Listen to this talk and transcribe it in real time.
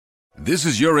This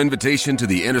is your invitation to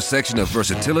the intersection of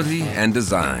versatility and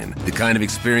design. The kind of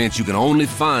experience you can only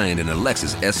find in a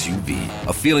Lexus SUV.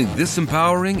 A feeling this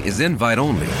empowering is invite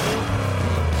only.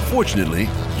 Fortunately,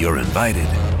 you're invited.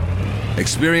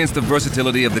 Experience the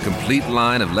versatility of the complete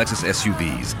line of Lexus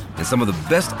SUVs and some of the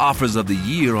best offers of the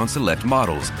year on select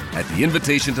models at the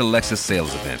Invitation to Lexus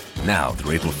sales event, now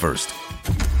through April 1st.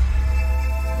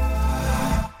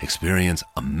 Experience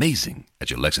amazing at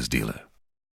your Lexus dealer.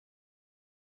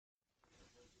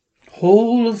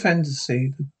 Hall of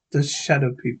Fantasy, The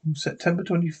Shadow People, September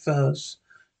 21st,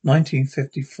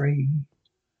 1953.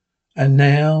 And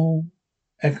now,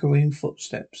 echoing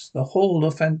footsteps, the Hall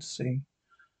of Fantasy,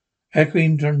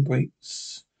 echoing drum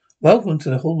beats. Welcome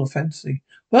to the Hall of Fantasy.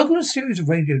 Welcome to a series of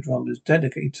radio dramas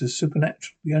dedicated to the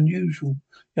supernatural, the unusual,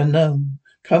 the unknown.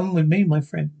 Come with me, my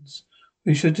friends.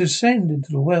 We shall descend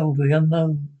into the world of the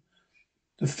unknown,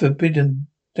 the forbidden,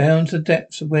 down to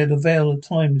depths of where the veil of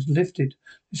time is lifted.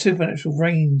 The supernatural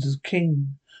reigns as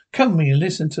king. Come with me and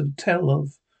listen to the tale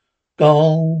of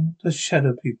Gone, the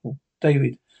Shadow People.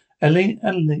 David. Elaine.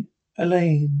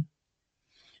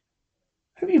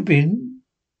 Have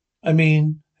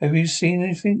you seen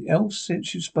anything else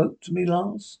since you spoke to me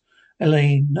last?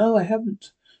 Elaine. No, I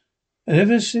haven't. And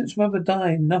ever since Mother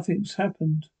died, nothing's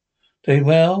happened. David.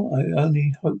 Well, I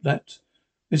only hope that.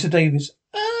 Mr. Davis.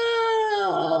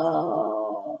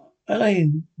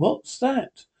 Elaine, what's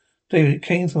that? David, it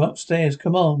came from upstairs.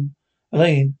 Come on.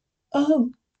 Elaine.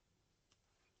 Oh.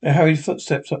 Their hurried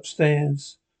footsteps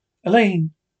upstairs.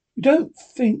 Elaine, you don't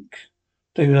think.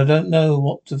 David, I don't know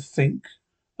what to think.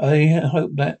 I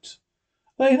hope that.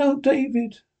 Elaine, oh,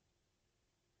 David.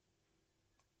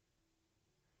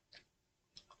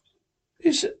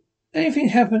 If anything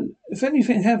happened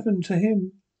to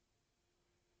him?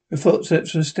 The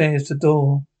footsteps from the stairs to the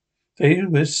door.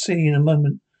 David will see in a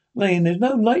moment. Elaine, there's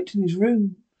no light in his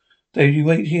room. David, you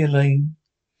wait here, Elaine.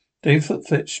 David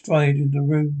footsteps stride into the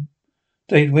room.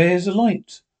 David, where's the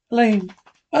light? Elaine,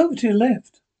 over to your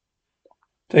left.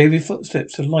 David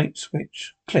footsteps to light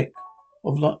switch. Click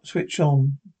of light switch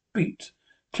on. Beat.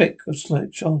 Click of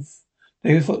switch off.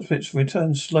 David footsteps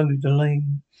return slowly to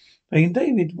Elaine. Elaine,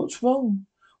 David, what's wrong?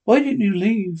 Why didn't you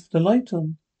leave the light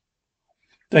on?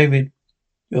 David,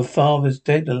 your father's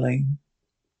dead, Elaine.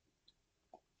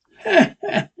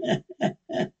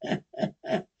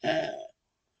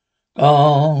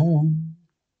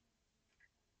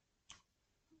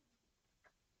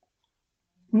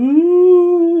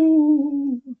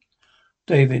 Ooh.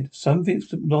 David,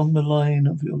 something's along the line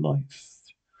of your life.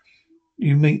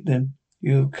 You meet them.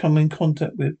 You have come in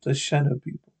contact with the Shadow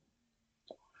People.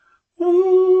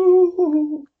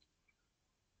 Ooh.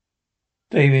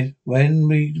 David, when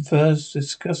we first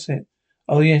discussed it.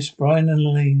 Oh yes, Brian and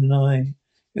Elaine and I.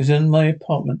 It was in my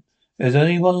apartment. There's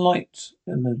only one light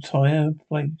in the entire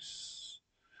place.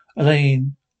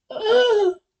 Elaine.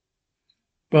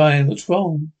 Brian, what's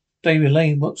wrong? David,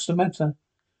 Elaine, what's the matter?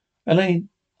 Elaine.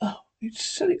 Oh, it's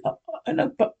silly. I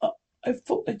know, but I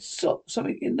thought I saw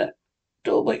something in that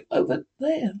doorway over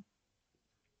there.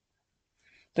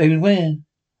 David, where?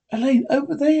 Elaine,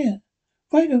 over there.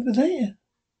 Right over there.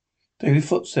 David,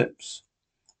 footsteps.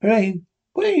 Elaine,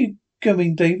 where are you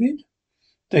going, David?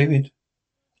 David,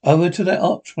 over to that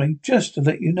archway, just to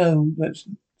let you know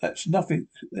that's nothing.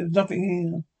 There's nothing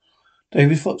here.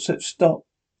 David, footsteps stop.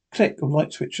 Click of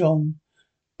light switch on.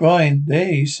 Brian,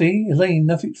 there you see, Elaine,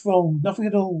 nothing's wrong, nothing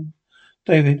at all.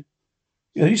 David,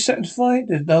 are you satisfied?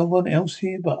 There's no one else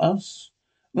here but us.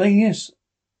 Elaine, yes.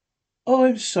 Oh,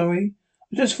 I'm sorry.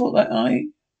 I just thought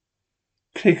that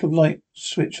click of light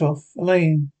switch off.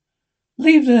 Elaine,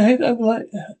 leave the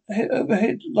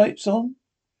overhead lights on.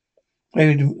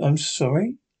 David, I'm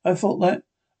sorry. I thought that.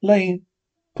 Elaine,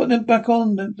 put them back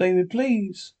on, David,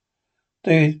 please.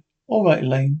 David, all right,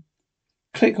 Elaine.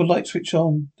 Click of light switch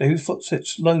on. David's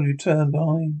footsteps slowly turn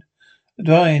behind.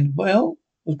 Brian, well,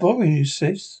 what's bothering you,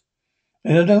 sis?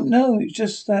 And I don't know. It's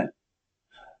just that.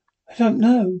 I don't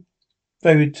know.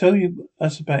 David, tell you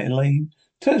us about Elaine.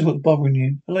 Tell us what's bothering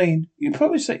you. Elaine, you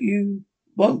promise that you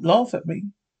won't laugh at me.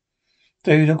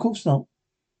 David, of course not.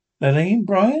 Elaine,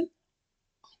 Brian?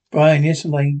 Brian, yes,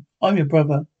 Elaine. I'm your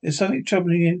brother. There's something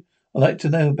troubling you. I'd like to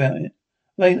know about it.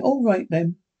 Elaine, all right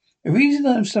then. The reason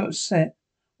I'm so upset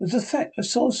was the fact I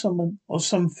saw someone or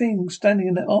something standing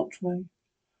in that archway.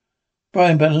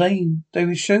 Brian, but Elaine,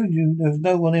 David showed you there was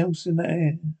no one else in the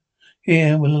air.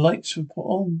 Here, when the lights were put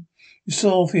on, you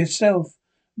saw for yourself.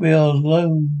 We are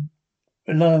alone.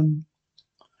 Alone.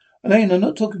 Elaine, I'm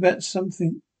not talking about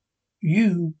something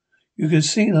you can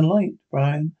see in the light,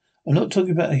 Brian. I'm not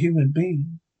talking about a human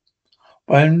being.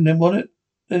 Brian, then what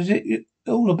is it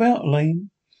all about,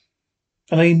 Elaine?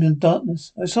 Elaine in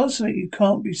darkness. I saw something you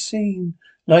can't be seen.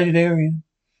 Lighted area.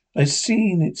 I've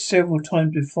seen it several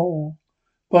times before.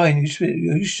 Brian, are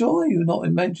you sure you're not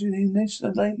imagining this,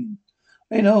 Elaine?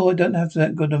 I know I don't have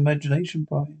that good imagination,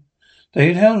 Brian.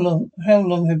 David, how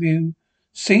long have you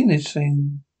seen this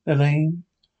thing, Elaine?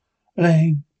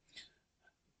 Elaine.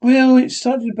 Well, it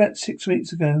started about 6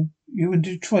 weeks ago. You were in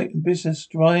Detroit in business.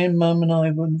 Ryan, Mum and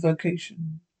I were on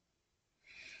vacation.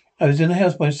 I was in the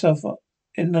house by myself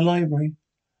in the library.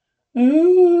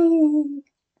 Ooh,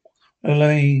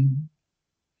 Elaine.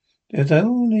 There's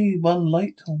only one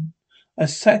light on. I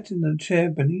sat in the chair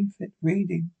beneath it,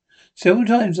 reading. Several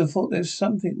times I thought there was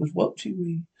something was watching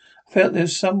me. I felt there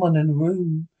was someone in the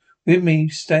room with me,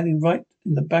 standing right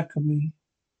in the back of me.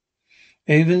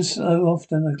 Even so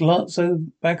often I glanced over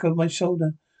back of my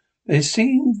shoulder. There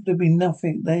seemed to be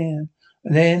nothing there.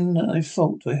 And then I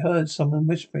thought I heard someone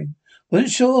whispering.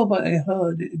 Wasn't sure, but I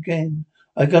heard it again.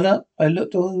 I got up. I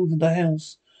looked all over the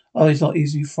house. I was not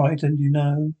easily frightened, you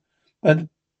know. But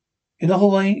in the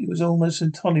hallway, it was almost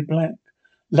entirely black.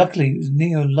 Luckily, it was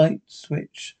near a light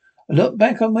switch. I looked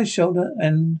back on my shoulder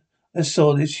and I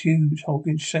saw this huge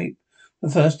hulking shape for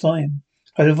the first time.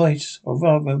 I heard a voice, or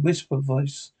rather a whisper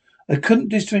voice. I couldn't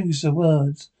distinguish the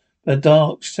words. The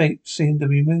dark shape seemed to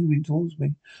be moving towards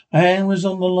me. My hand was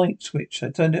on the light switch. I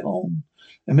turned it on.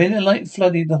 The minute light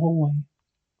flooded the hallway.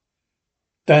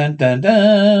 Dun dun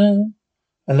dun!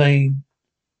 Elaine,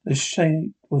 the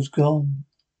shape was gone.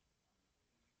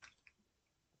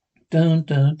 Dun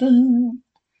dun dun!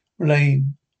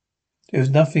 Elaine, there was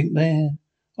nothing there.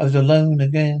 I was alone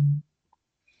again.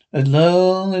 As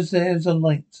long as there's a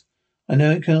light, I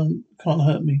know it can't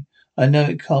hurt me. I know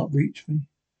it can't reach me.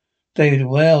 David,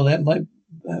 well,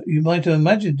 you might have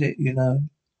imagined it, you know.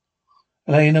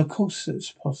 Elaine, of course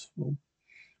it's possible.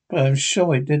 But I'm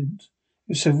sure I didn't.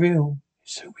 It's so real.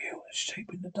 It's so real, a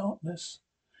shape in the darkness.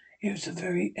 It was the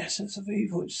very essence of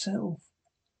evil itself.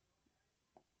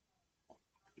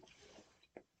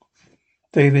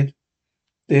 David,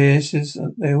 there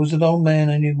was an old man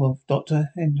I knew of,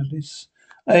 Dr. Hendricks.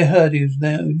 I heard he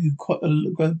knew quite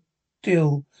a good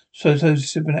deal so those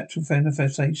supernatural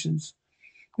manifestations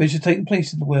which had taken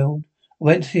place in the world. I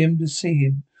went to him to see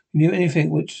him. He knew anything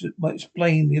which might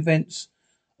explain the events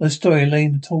of the story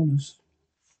Elaine had told us.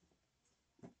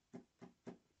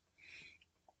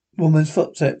 Woman's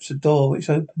footsteps, a door which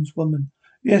opens. Woman.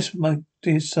 Yes, my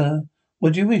dear sir.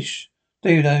 What do you wish?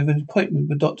 David, I have an appointment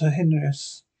with Dr.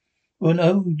 Hendricks. Well,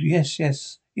 oh,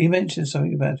 yes. He mentioned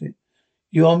something about it.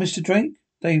 You are Mr. Drake?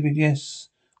 David, yes.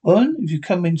 Well, if you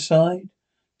come inside.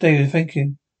 David, thank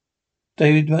you.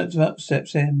 David went up,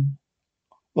 steps in.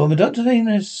 Well, my Dr.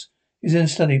 Hendricks is in the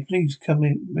study. Please come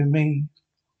in with me.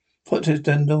 Footsteps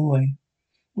down the doorway.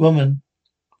 Woman.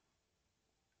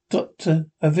 Doctor,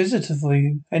 a visitor for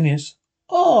you. Hennius.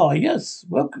 Ah, yes.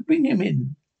 Welcome. Bring him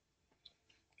in.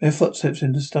 Their footsteps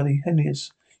in the study.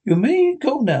 Hennius. You may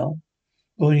go now.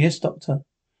 Oh, yes, doctor.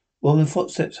 Woman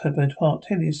footsteps had been apart.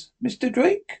 Hennius. Mr.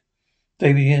 Drake?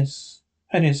 David, yes.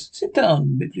 Hennius. Sit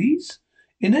down, please.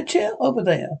 In a chair over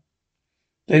there.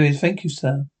 David, thank you,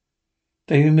 sir.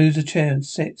 David moves a chair and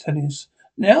sits. Hennius.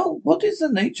 Now, what is the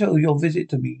nature of your visit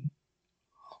to me?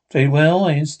 David, well,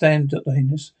 I understand, Dr.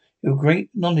 Hennius. You have great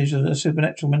knowledge of the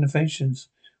supernatural manifestations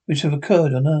which have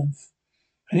occurred on Earth.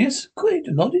 Hennius, great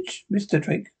knowledge, Mr.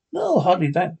 Drake. No, hardly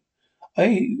that.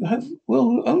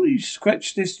 Will only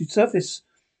scratch this surface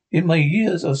in my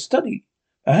years of study.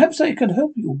 Perhaps I can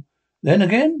help you. Then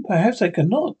again, perhaps I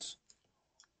cannot.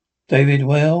 David,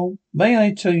 well, may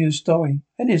I tell you a story?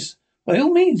 Hennius, by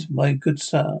all means, my good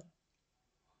sir.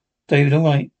 David, all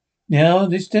right. Now,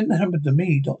 this didn't happen to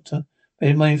me, doctor, but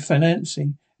in my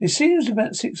fancy. It seems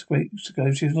about 6 weeks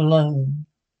ago she was alone.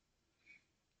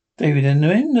 David, and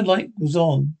when the light was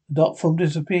on, the dark form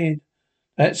disappeared.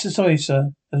 That's the story,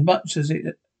 sir, as much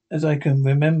as I can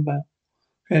remember.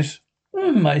 Yes.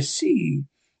 I see.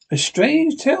 A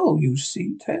strange tale,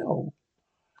 tell.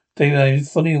 David, I am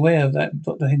fully aware of that,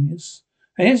 Dr. Hennius.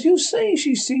 And as you say,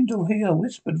 she seemed to hear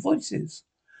whispered voices.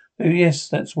 Oh, yes,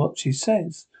 that's what she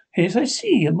says. Hennius, I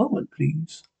see. A moment,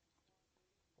 please.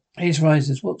 Hennius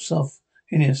rises, walks off.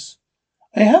 Hennius,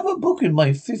 I have a book in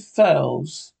my fifth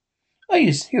files. Oh,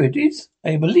 yes, here it is.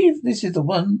 I believe this is the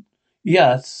one.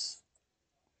 Yes.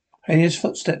 Hennius'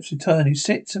 footsteps return. He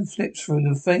sits and flips through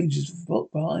the pages of the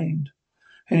book behind.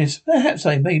 Hennius, perhaps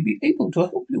I may be able to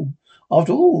help you.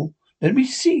 After all, let me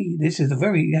see. This is a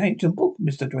very ancient book,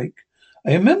 Mr. Drake.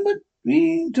 I remember.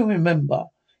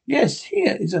 Yes,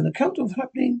 here is an account of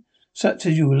happening such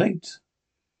as you relate.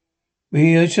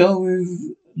 We shall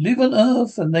live on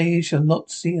earth, and they shall not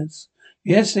see us.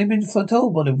 Yes, they've been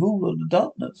foretold by the rule of the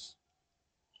darkness.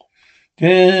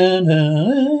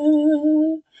 Shadow.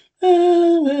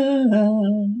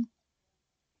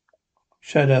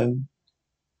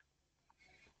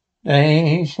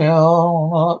 They shall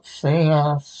not see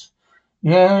us.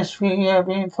 Yes, we have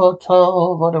been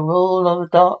foretold by the rule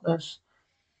of darkness.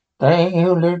 They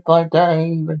who live by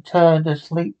day return to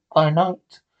sleep by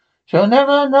night. Shall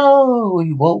never know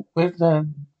we walk with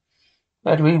them,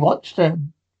 that we watch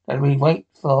them, that we wait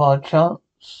for our chance.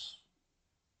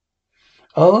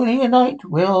 Only at night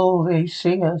will they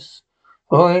see us,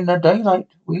 for in the daylight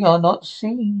we are not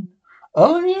seen.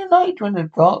 Only at night when the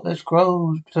darkness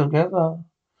grows together,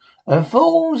 and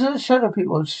forms and shadow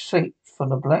people shape from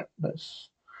the blackness,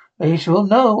 they shall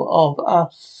know of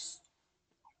us.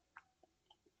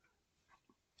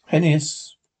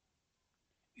 Hennius.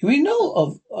 We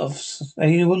know of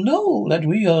they will know that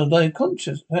we are thy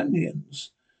conscious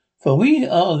Hennians, for we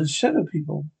are the shadow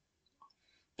people.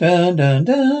 Dun dun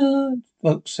dun.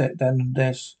 Folks sat down on the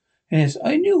desk. Yes,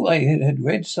 I knew I had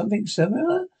read something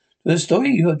similar to the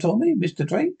story you had told me, Mr.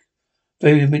 Drake.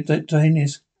 David admitted to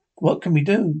Hennius. What can we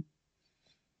do?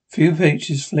 Few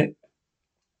pages flip.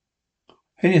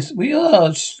 Hennius, we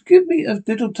are. Give me a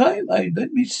little time.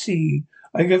 Let me see.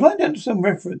 I can find out some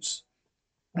reference.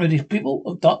 Are these people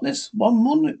of darkness? One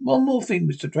more thing,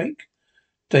 Mr. Drake.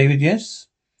 David, yes.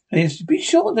 Yes, be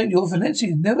sure that your Valencia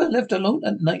is never left alone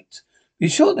at night. Be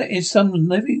sure there is some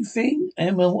living thing,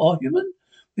 animal or human,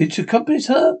 which accompanies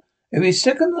her every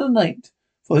second of the night.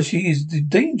 For she is the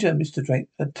danger, Mr. Drake,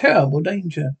 a terrible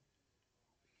danger.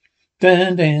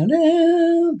 Dun, dun,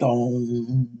 dun,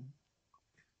 dun.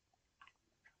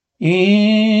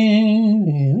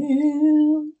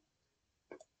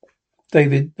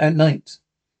 David, at night.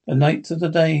 The nights of the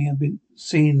day have been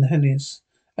seen Hennius.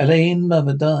 Elaine's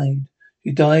mother died.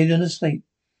 She died in a sleep.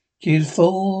 She was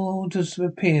full to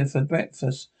prepare for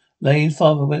breakfast. Elaine's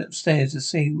father went upstairs to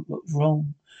see what was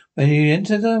wrong. When he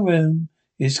entered her room,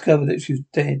 he discovered that she was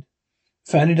dead.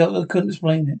 Family doctor couldn't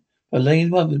explain it, but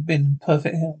Elaine's mother had been in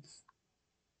perfect health.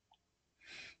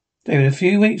 David, a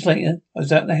few weeks later, I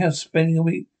was at the house spending a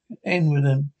weekend with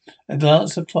them. I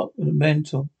glanced at the clock on the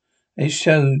mantel. It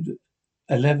showed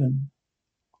 11.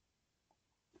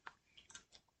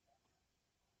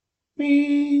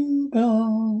 Bing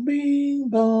bong, bing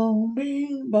bong,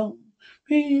 bing bong,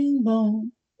 bing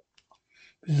bong.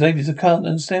 Mr. Davis, I can't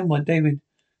understand why David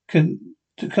can't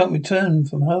return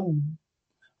from home.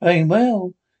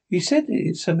 Well, he said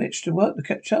it's some extra work to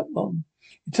catch up on.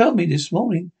 He told me this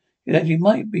morning that he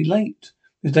might be late.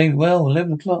 Mr. David, well,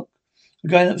 11 o'clock.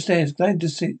 I'm going upstairs. Glad to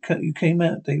see you came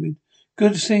out, David.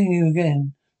 Good seeing you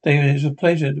again. David, it's a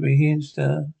pleasure to be here,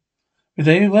 sir. Mr.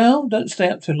 David, well, don't stay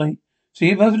up too late. See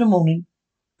you both in the morning.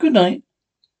 Good night.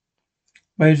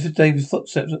 Mr. David's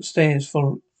footsteps upstairs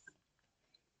followed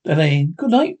Elaine.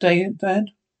 Good night, Dad.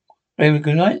 David,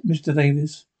 good night, Mr.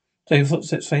 Davis. David's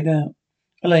footsteps fade out.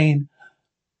 Elaine,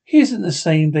 he isn't the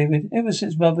same, David. Ever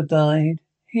since Mother died,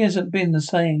 he hasn't been the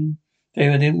same.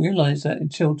 David, I didn't realize that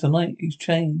until tonight. He's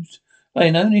changed.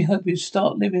 Elaine, I only hope he'll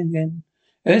start living again.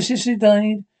 Ever since he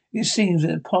died, it seems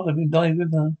that a part of him died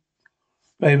with her.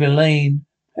 David, Elaine,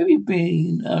 have you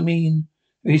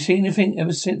seen anything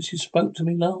ever since you spoke to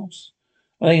me last?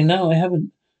 Elaine, no, I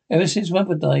haven't. Ever since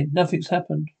Mother died, nothing's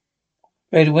happened.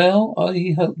 Very well,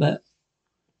 I hope that.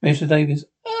 Mr. Davis.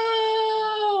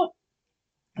 Ah!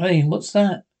 Elaine, what's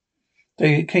that?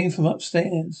 David came from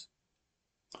upstairs.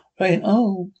 Elaine,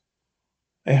 oh.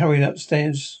 They hurried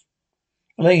upstairs.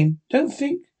 Elaine, don't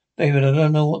think. David, I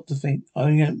don't know what to think. I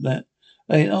only hope that.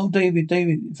 Elaine, oh, David,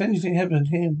 if anything happened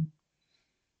to him.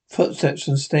 Footsteps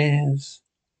on stairs.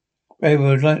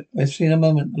 David, I've seen a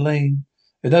moment, Elaine.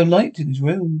 There's no light in his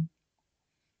room.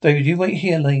 David, you wait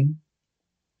here, Elaine.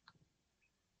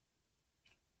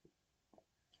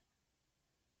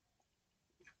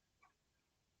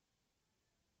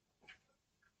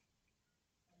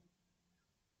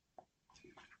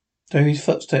 David's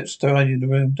footsteps died in the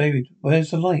room. David,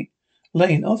 where's the light?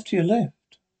 Elaine, off to your left.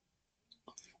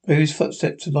 David's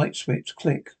footsteps, the light switch,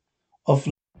 click. Off.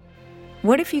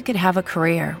 What if you could have a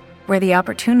career where the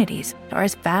opportunities are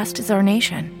as vast as our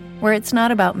nation, where it's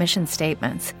not about mission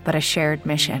statements, but a shared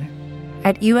mission?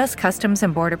 At U.S. Customs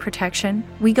and Border Protection,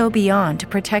 we go beyond to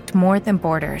protect more than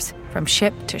borders. From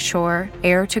ship to shore,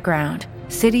 air to ground,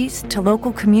 cities to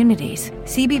local communities,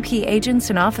 CBP agents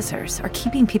and officers are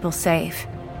keeping people safe.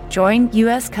 Join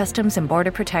U.S. Customs and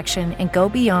Border Protection and go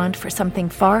beyond for something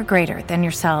far greater than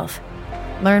yourself.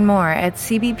 Learn more at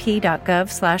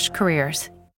cbp.gov/careers.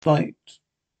 Light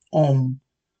on.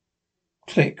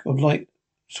 Click of light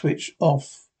switch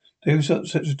off. David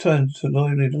footsteps returned to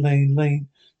Lane.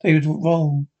 David,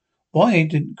 wrong. Why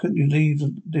didn't you leave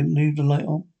the light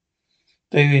on?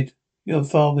 David, your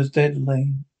father's dead,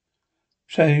 Elaine.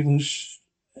 Shadow.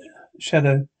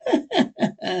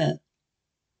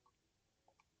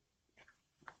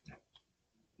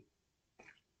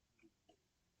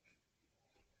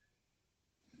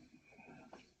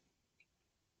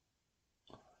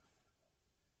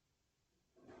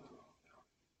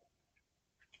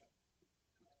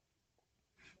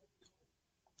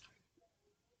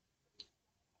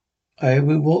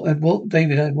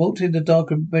 David, I walked in the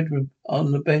darkened bedroom.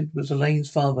 On the bed was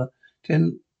Elaine's father.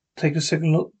 Didn't take a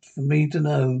second look for me to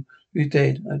know he was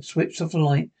dead. I switched off the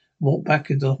light and walked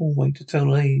back into the hallway to tell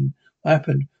Elaine what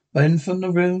happened. When from the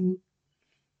room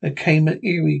there came an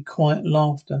eerie, quiet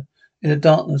laughter. In the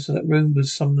darkness of that room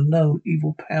was some unknown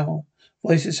evil power.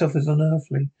 Voice itself was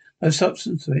unearthly. No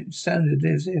substance to it. It sounded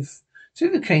as if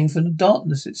it came from the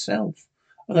darkness itself.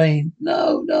 Elaine,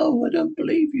 no, I don't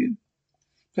believe you.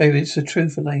 David, it's the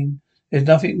truth, Elaine. There's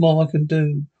nothing more I can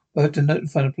do. I have to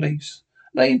notify the police.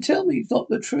 Elaine, tell me it's not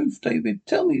the truth, David.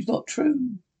 Tell me it's not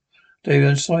true. David,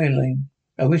 I'm sorry, Elaine.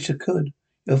 I wish I could.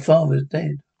 Your father's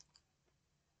dead.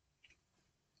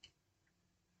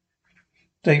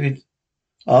 David,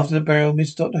 after the burial,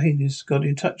 Miss Dr. Henius got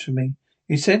in touch with me.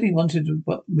 He said he wanted to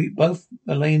meet both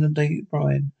Elaine and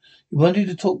Brian. He wanted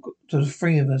to talk to the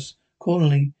three of us.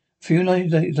 Accordingly, a few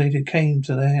days later came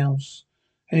to their house.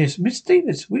 And yes, Miss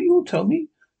Davis, will you tell me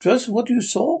just what you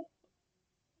saw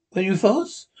when you saw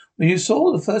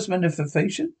the first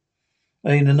manifestation?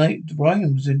 In the night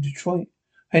Brian was in Detroit.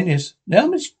 And yes, now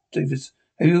Miss Davis,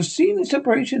 have you seen the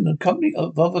separation in the company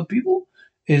of other people?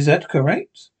 Is that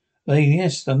correct?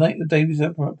 Yes, the night of David's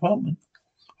apartment.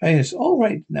 Yes, all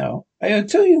right now. I'll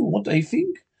tell you what I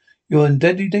think. You're in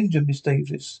deadly danger, Miss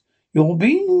Davis.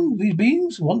 These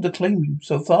beings want to claim you.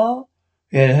 So far,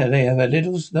 yeah, they have had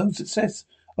no success.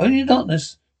 Only in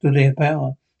darkness do they have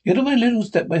power. Little by little,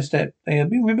 step by step, they have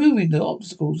been removing the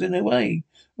obstacles in their way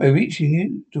by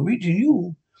reaching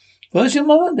you. First your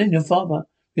mother, then your father.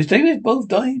 Miss Davis both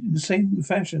died in the same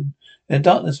fashion. In the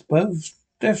darkness, both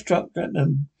death struck at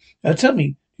them. Now tell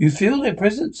me, do you feel their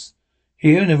presence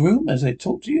here in the room as I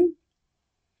talk to you?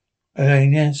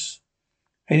 Yes.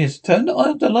 Yes, turn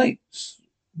on the lights,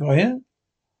 Brian.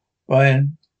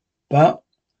 But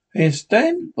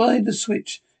stand by the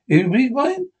switch. You read,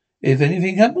 Brian? If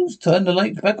anything happens, turn the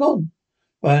lights back on.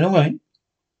 Brian, all right.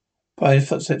 Brian's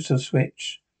footsteps of the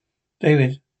switch.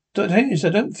 David, Dr. Henius, I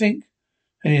don't think.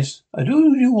 Henius,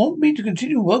 do you want me to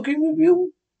continue working with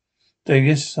you? David,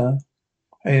 yes, sir.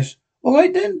 Henius, all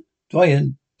right then.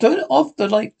 Brian, turn off the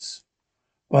lights.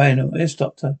 Brian, yes,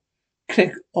 doctor.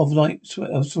 Click of light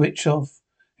switch off.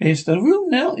 Yes, the room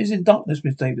now is in darkness,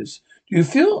 Miss Davis. Do you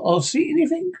feel or see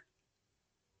anything?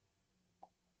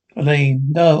 Elaine,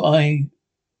 no,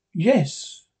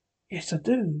 yes, I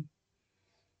do.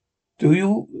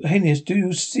 Henius, do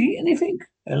you see anything?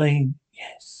 Elaine,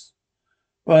 yes.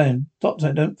 Brian, doctor,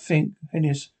 I don't think.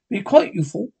 Henius, be quiet, you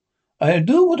fool. I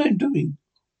know what I'm doing.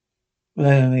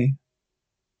 Elaine,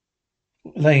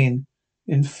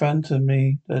 in front of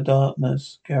me, the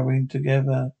darkness gathering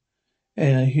together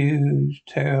in a huge,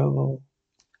 terrible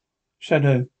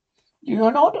shadow.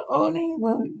 You're not only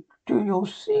do you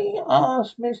see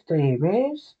us, Miss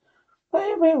Davis, but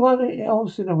everybody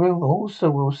else in the room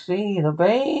also will see the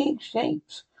vague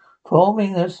shapes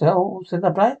forming themselves in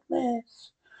the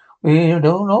blackness. We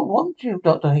do not want you,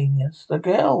 Dr. Henius, the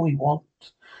girl we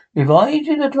want. We advise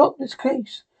you to drop this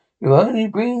case. You only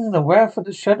bring the wrath of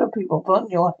the shadow people upon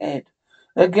your head.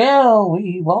 The girl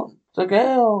we want, the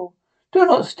girl. Do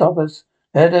not stop us.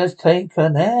 Let us take her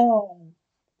now.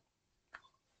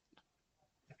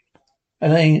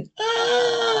 Elaine,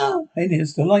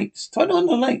 Henius, the lights. Turn on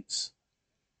the lights.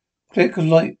 Click of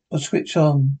light, a switch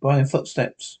on. Brian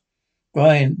footsteps.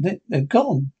 Brian, they're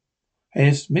gone.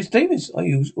 Yes, Miss Davis, are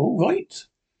you all right?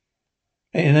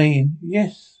 Elaine,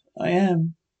 yes, I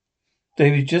am.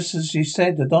 David, just as you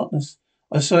said, the darkness.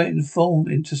 I saw it form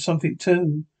into something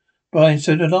too. Brian,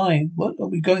 so did I. What are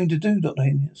we going to do, Dr.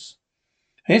 Henius?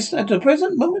 Yes, at the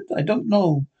present moment, I don't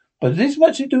know. But this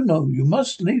much I do know. You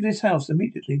must leave this house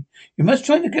immediately. You must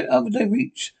try to get out of their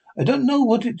reach. I don't know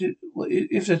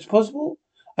if that's possible.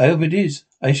 I hope it is.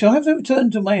 I shall have to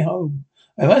return to my home.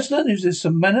 I must learn if there's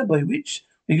some manner by which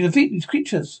we can defeat these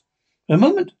creatures. For the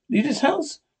moment, leave this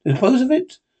house, dispose of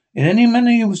it in any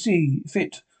manner you see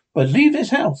fit. But leave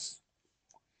this house.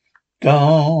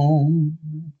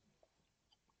 Gone.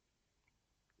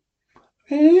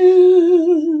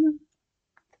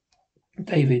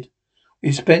 David,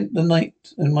 we spent the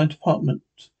night in my apartment.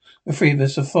 The three of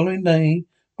us. The following day,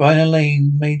 Brian and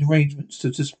Elaine made arrangements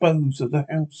to dispose of the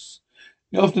house.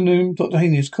 In the afternoon, Dr.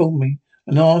 Henius called me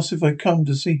and asked if I'd come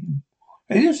to see him.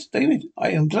 Yes, David,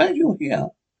 I am glad you're here.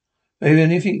 Have you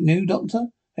anything new, Doctor?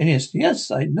 And yes,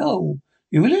 I know.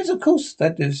 You realize, of course,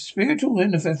 that the spiritual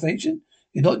manifestation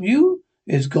is not you.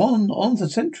 It's gone on for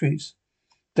centuries.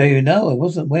 David, no, I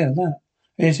wasn't aware of that.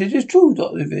 Yes, it is true,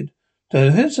 Dr. David.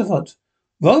 The Hirsifot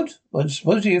wrote was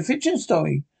supposedly a fiction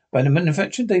story by the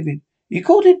manufacturer David. He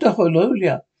called it the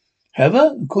Hololia.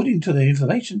 However, according to the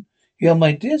information here on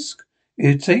my desk,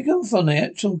 it is taken from the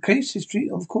actual case history,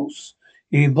 of course.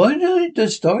 He embodied the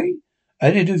story,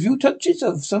 added a few touches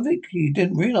of something he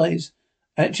didn't realize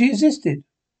actually existed.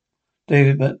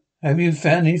 David, but have you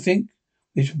found anything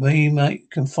which we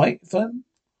can fight for him?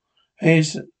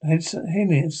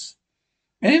 Henius.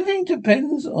 Anything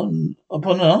depends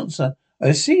upon an answer.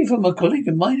 I see from a colleague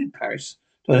of mine in Paris,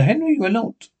 Dr. Henry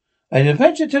Renault. I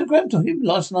dispatched a telegram to him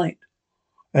last night.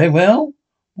 Very well.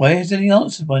 Why hasn't he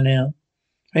answered by now?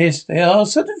 Yes, there are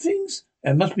certain things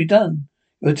that must be done.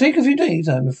 It will take a few days,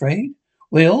 I'm afraid.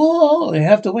 We all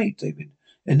have to wait, David.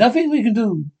 There's nothing we can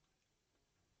do.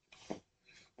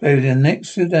 David, in the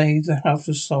next few days, the house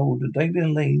was sold, and David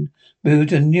and Elaine moved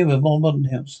to a newer, more modern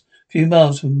house, a few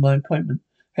miles from my appointment.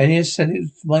 Hennius said it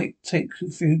might take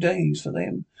a few days for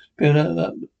them to build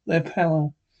up their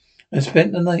power. I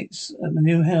spent the nights at the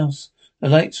new house. The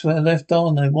lights were left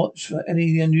on. I watched for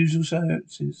any unusual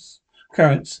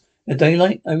currents. At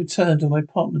daylight, I returned to my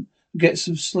apartment to get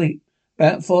some sleep.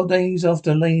 About 4 days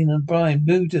after Elaine and Brian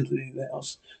moved into the new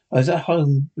house, I was at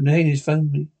home when Hennius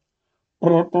phoned me.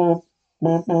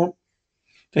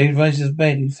 David rises his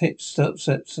bed. He steps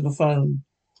to the phone.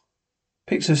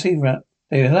 Picks the receiver up.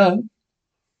 David, hello?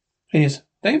 Yes.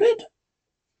 David?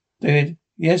 David.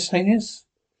 Yes, Henius?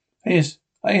 Henius.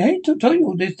 I hate to tell you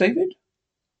all this, David.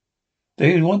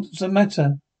 David, what's the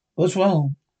matter? What's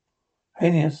wrong?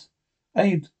 Henius.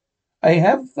 I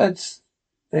have that.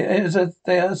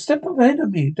 They are a step ahead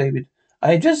of me, David.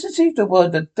 I just received the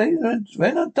word that David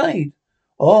Reynolds died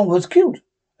or was killed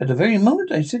at the very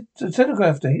moment I sent the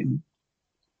telegraph to him.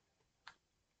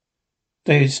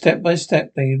 David, step by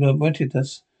step, they wanted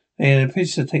us. They had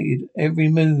anticipated every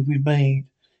move we made.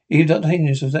 Even Dr.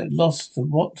 Henius was at loss of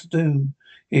what to do.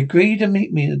 He agreed to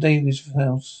meet me at David's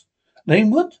house.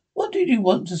 Lane, what did you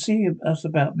want to see us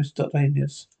about, Mr. Dr.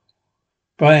 Henius?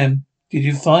 Brian, did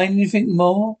you find anything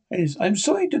more? Yes, I'm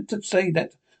sorry to say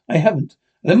that I haven't.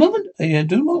 At the moment,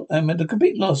 I'm at a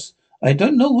complete loss. I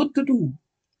don't know what to do.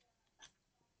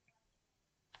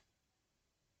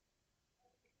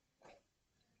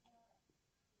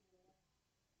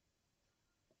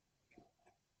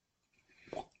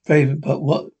 David, but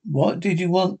what did you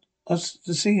want us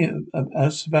to see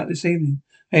us about this evening?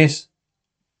 Yes.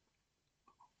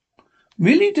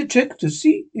 Really to check to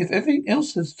see if everything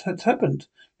else has happened.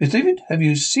 Miss David, have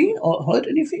you seen or heard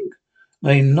anything?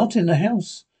 Lane, not in the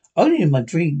house. Only in my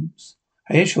dreams.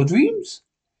 Yes, your dreams?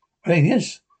 Lane,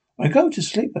 yes. I go to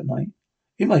sleep at night.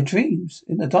 In my dreams,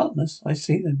 in the darkness, I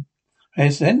see them.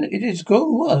 Yes, then it has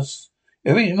grown worse.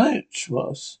 Very much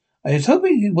worse. I was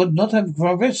hoping you would not have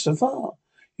progressed so far.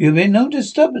 You have been no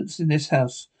disturbance in this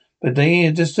house, but they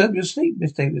have disturbed your sleep,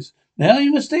 Miss Davis. Now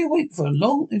you must stay awake for as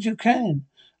long as you can.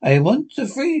 I want to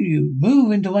free you.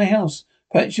 Move into my house.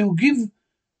 Perhaps you'll give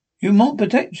you more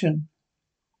protection.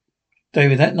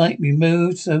 David, that night we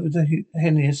moved over to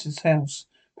Hennius's house.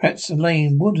 Perhaps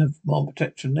Elaine would have more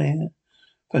protection there.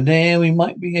 From there we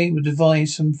might be able to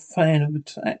devise some plan of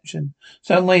action.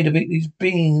 Some way to make these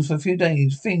beings for a few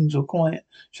days. Things were quiet.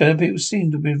 Shadow people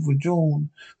seemed to be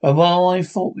withdrawn. But while I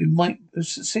thought we might have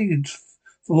succeeded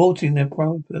thwarting their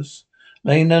purpose,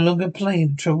 they no longer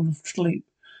played the trouble of sleep.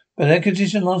 But their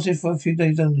condition lasted for a few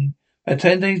days only. About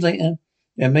 10 days later,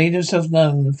 they made themselves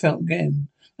known and felt again.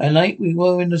 That night we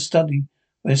were in the study,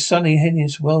 where Sonny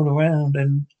Hennius whirled around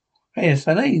and... Yes,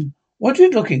 Elaine, what are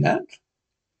you looking at?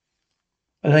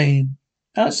 Elaine,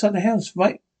 outside the house,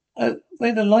 right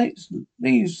where the lights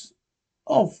leaves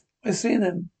off. I see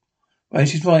them. Right,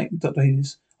 she's right, Dr.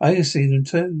 Hennius. I can see them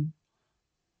too.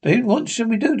 David, what should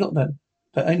we do, Dr.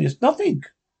 Hennius? Nothing.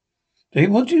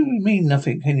 David, what do you mean,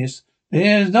 nothing, Hennius?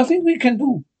 There's nothing we can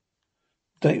do.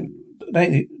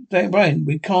 Brian,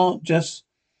 we can't just...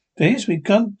 Yes, we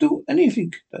can't do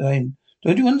anything, Elaine.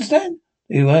 Don't you understand?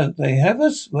 They have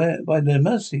us by their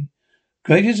mercy.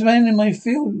 Greatest man in my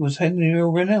field was Henry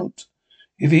Renault.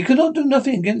 If he could not do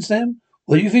nothing against them,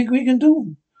 what do you think we can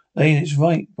do? Lane is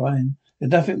right, Brian.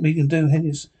 There's nothing we can do,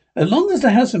 Hennius. As long as the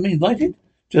house remains lighted,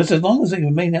 just as long as they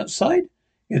remain outside,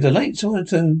 if the lights were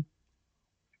to...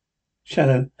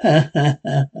 Shadow.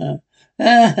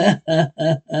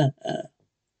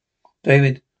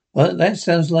 David, well, that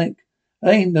sounds like...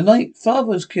 Lane, the night father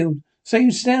was killed.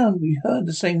 Same sound. We heard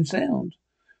the same sound.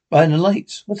 Brian, the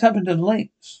lights. What's happened to the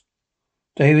lights?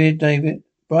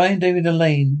 Brian, David,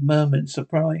 Elaine murmured in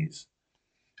surprise.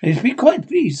 Alias, be quiet,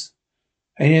 please.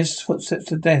 Alias, footsteps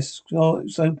to desk. Door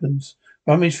opens.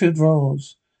 Rummage through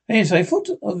drawers. Alias, I thought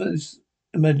of this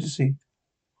emergency.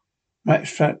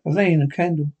 Matchstrap, Elaine, a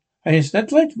candle. Alias,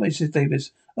 that's right, Mrs. Davis.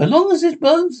 As long as this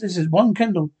burns, this is one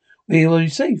candle. We will be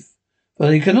safe. For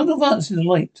they cannot advance in the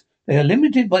light. They are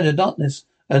limited by the darkness.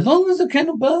 As long as the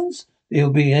candle burns, they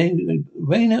will be able to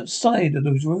remain outside of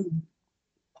those rooms.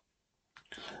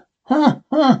 Ha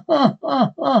ha ha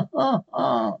ha ha ha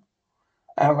ha.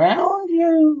 Around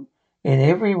you, in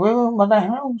every room of the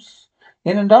house,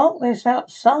 in the darkness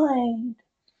outside.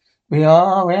 We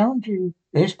are around you.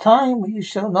 This time you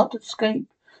shall not escape.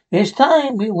 This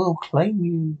time we will claim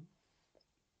you.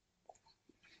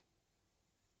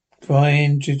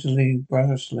 Brian, jittily,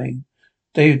 breathlessly.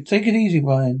 David, take it easy,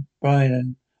 Brian.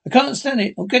 Brian, I can't stand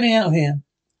it. I'm getting out of here.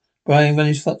 Brian ran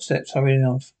his footsteps, hurrying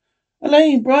off.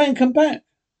 Elaine, Brian, come back.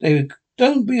 David,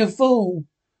 don't be a fool.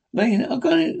 Elaine, I'm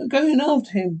going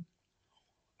after him.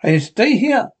 Hey, stay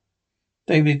here.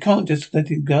 David, can't just let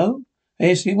him go.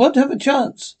 Hey, he won't have a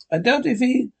chance. I doubt if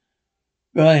he...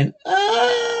 Brian,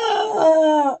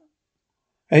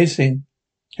 Hastings,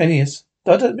 Helios,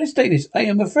 Dr. Miss Davis, I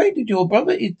am afraid that your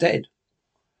brother is dead.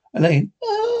 Elaine,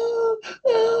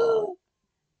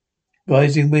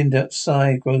 Rising wind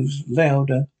outside grows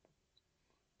louder.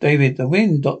 David, the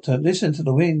wind, Doctor, listen to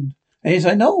the wind. Yes,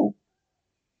 I know.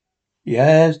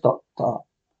 Yes, Doctor.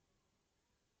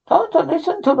 Doctor,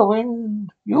 listen to the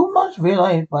wind. You must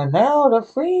realize by now the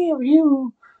three of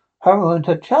you haven't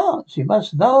a chance. You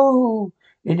must know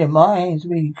in your minds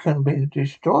we can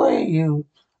destroy you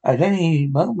at any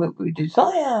moment we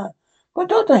desire. But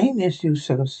Dr. Helios, you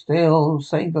shall still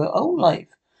save your own life.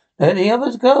 Let the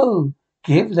others go.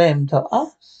 Give them to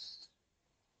us.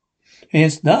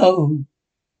 Yes, no.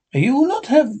 You will not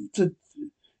have to...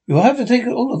 You will have to take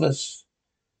all of us.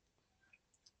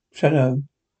 Shadow.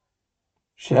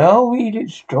 Shall we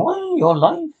destroy your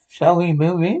life? Shall we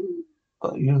move in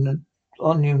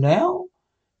on you now?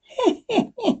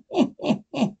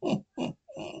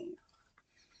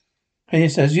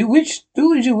 Yes, as you wish,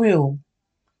 do as you will.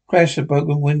 Crash a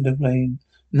broken window pane.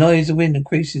 Noise of wind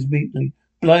increases meekly,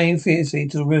 blowing fiercely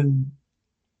into the room.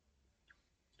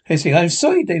 Hissing, I'm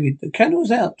sorry, David, the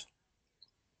candle's out.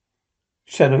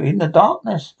 Shadow, in the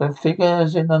darkness, the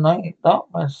figures in the night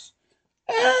darkness.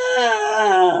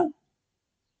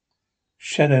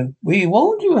 Shadow, we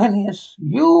warned you, Helios.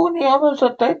 You and the others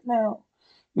are dead now.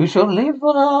 You shall live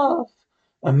on earth.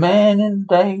 A man in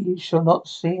days shall not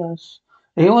see us.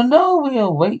 They will know we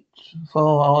await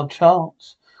for our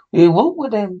chance. We walk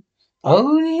with them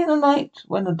only in the night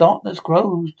when the darkness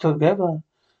grows together.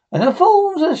 And the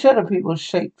forms of the shadow people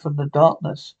shape from the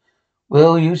darkness.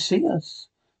 Will you see us?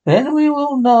 Then we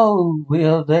will know we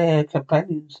are their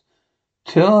companions.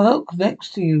 Till look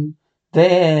next to you,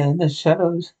 there in the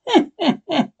shadows.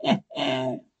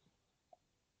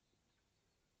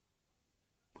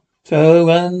 So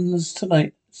runs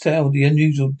tonight, sail the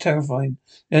unusual, terrifying,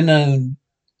 the unknown.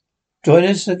 Join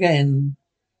us again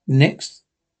next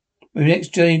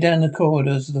journey down the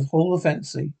corridors of the Hall of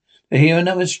Fantasy to hear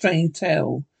another strange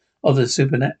tale of the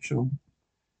supernatural.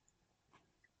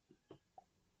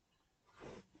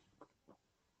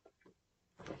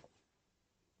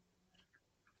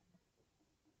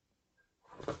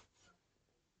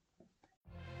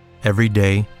 Every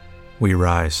day, we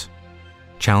rise,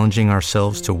 challenging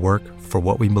ourselves to work for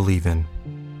what we believe in.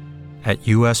 At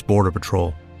U.S. Border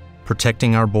Patrol,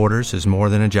 protecting our borders is more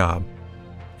than a job.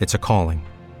 It's a calling.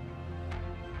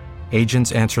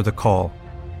 Agents answer the call,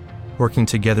 working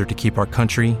together to keep our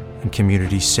country and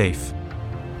communities safe.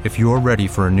 If you're ready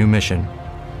for a new mission,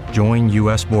 join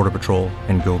U.S. Border Patrol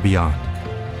and go beyond.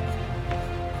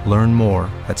 Learn more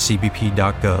at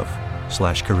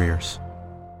cbp.gov/careers.